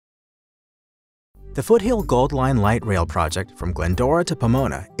The Foothill Gold Line light rail project from Glendora to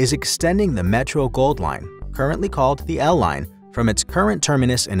Pomona is extending the Metro Gold Line, currently called the L Line, from its current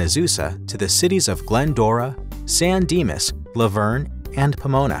terminus in Azusa to the cities of Glendora, San Dimas, Laverne, and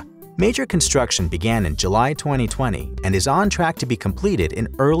Pomona. Major construction began in July 2020 and is on track to be completed in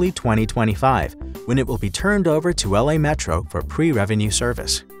early 2025, when it will be turned over to LA Metro for pre-revenue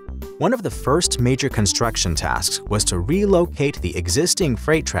service. One of the first major construction tasks was to relocate the existing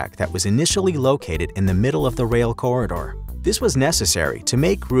freight track that was initially located in the middle of the rail corridor. This was necessary to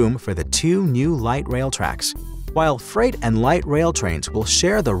make room for the two new light rail tracks. While freight and light rail trains will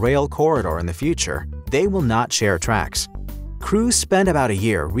share the rail corridor in the future, they will not share tracks. Crews spent about a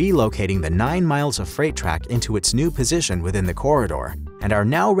year relocating the 9 miles of freight track into its new position within the corridor and are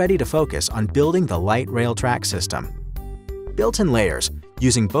now ready to focus on building the light rail track system. Built in layers,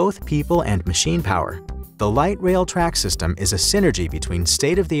 using both people and machine power, the light rail track system is a synergy between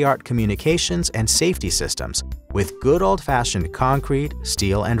state-of-the-art communications and safety systems with good old-fashioned concrete,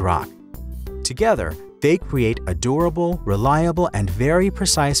 steel, and rock. Together, they create a durable, reliable, and very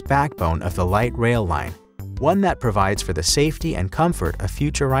precise backbone of the light rail line, one that provides for the safety and comfort of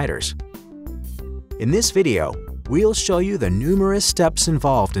future riders. In this video, we'll show you the numerous steps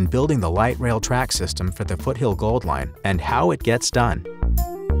involved in building the light rail track system for the Foothill Gold Line and how it gets done.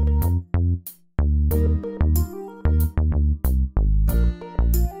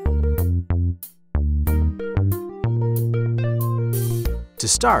 To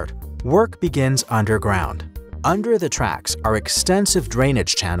start, work begins underground. Under the tracks are extensive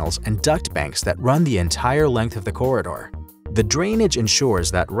drainage channels and duct banks that run the entire length of the corridor. The drainage ensures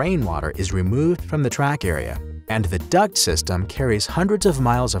that rainwater is removed from the track area, and the duct system carries hundreds of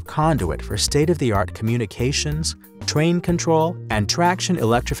miles of conduit for state-of-the-art communications, train control, and traction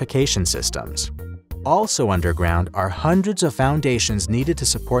electrification systems. Also underground are hundreds of foundations needed to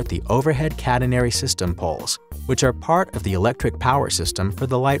support the overhead catenary system poles, which are part of the electric power system for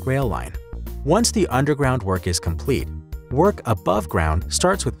the light rail line. Once the underground work is complete, work above ground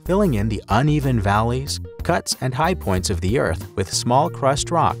starts with filling in the uneven valleys, cuts, and high points of the earth with small crushed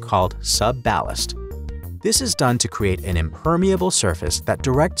rock called sub-ballast. This is done to create an impermeable surface that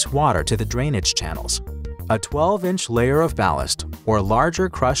directs water to the drainage channels. A 12-inch layer of ballast, or larger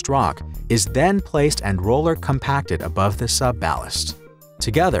crushed rock, is then placed and roller compacted above the sub-ballast.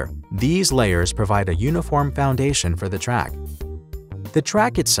 Together, these layers provide a uniform foundation for the track. The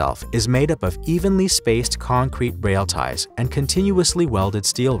track itself is made up of evenly spaced concrete rail ties and continuously welded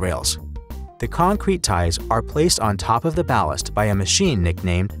steel rails. The concrete ties are placed on top of the ballast by a machine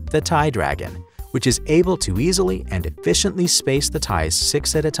nicknamed the Tie Dragon, which is able to easily and efficiently space the ties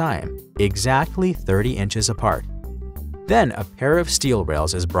 6 at a time, exactly 30 inches apart. Then a pair of steel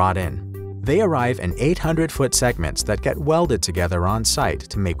rails is brought in. They arrive in 800-foot segments that get welded together on site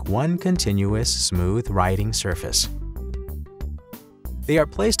to make one continuous, smooth riding surface. They are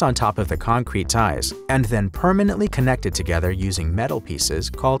placed on top of the concrete ties and then permanently connected together using metal pieces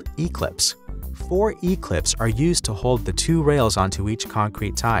called E-clips. 4 E-clips are used to hold the 2 rails onto each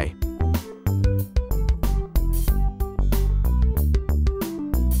concrete tie.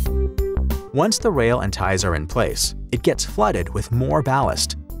 Once the rail and ties are in place, it gets flooded with more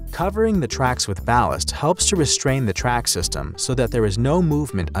ballast. Covering the tracks with ballast helps to restrain the track system so that there is no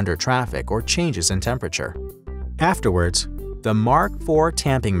movement under traffic or changes in temperature. Afterwards, the Mark IV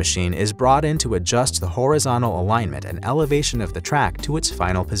tamping machine is brought in to adjust the horizontal alignment and elevation of the track to its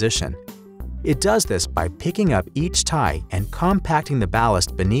final position. It does this by picking up each tie and compacting the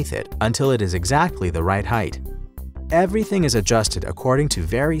ballast beneath it until it is exactly the right height. Everything is adjusted according to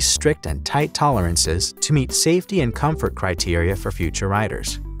very strict and tight tolerances to meet safety and comfort criteria for future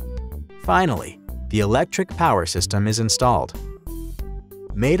riders. Finally, the electric power system is installed.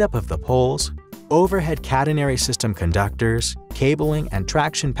 Made up of the poles, overhead catenary system conductors, cabling, and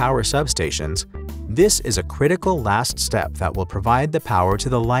traction power substations, this is a critical last step that will provide the power to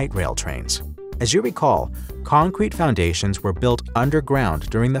the light rail trains. As you recall, concrete foundations were built underground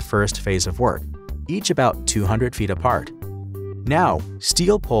during the first phase of work, each about 200 feet apart. Now,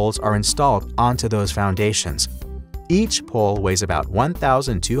 steel poles are installed onto those foundations. Each pole weighs about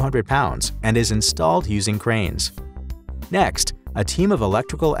 1,200 pounds and is installed using cranes. Next, a team of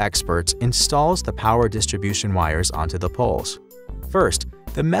electrical experts installs the power distribution wires onto the poles. First,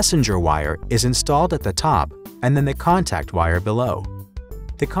 the messenger wire is installed at the top and then the contact wire below.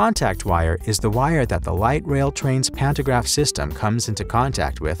 The contact wire is the wire that the light rail train's pantograph system comes into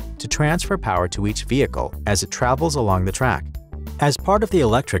contact with to transfer power to each vehicle as it travels along the track. As part of the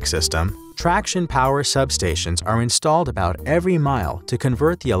electric system, traction power substations are installed about every mile to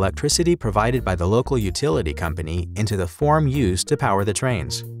convert the electricity provided by the local utility company into the form used to power the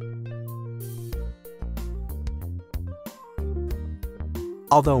trains.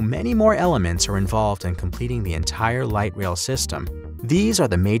 Although many more elements are involved in completing the entire light rail system, these are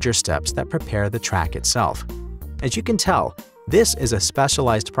the major steps that prepare the track itself. As you can tell, this is a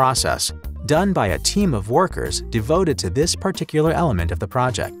specialized process done by a team of workers devoted to this particular element of the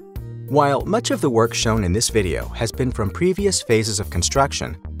project. While much of the work shown in this video has been from previous phases of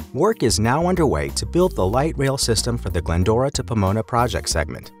construction, work is now underway to build the light rail system for the Glendora to Pomona project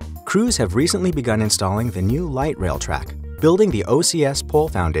segment. Crews have recently begun installing the new light rail track, building the OCS pole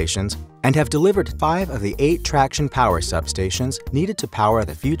foundations, and have delivered 5 of the 8 traction power substations needed to power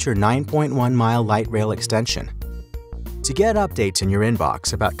the future 9.1-mile light rail extension. To get updates in your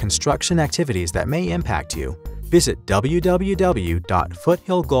inbox about construction activities that may impact you, visit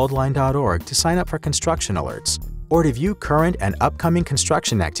www.foothillgoldline.org to sign up for construction alerts, or to view current and upcoming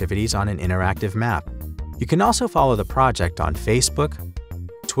construction activities on an interactive map. You can also follow the project on Facebook,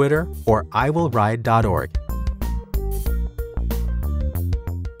 Twitter, or iwillride.org.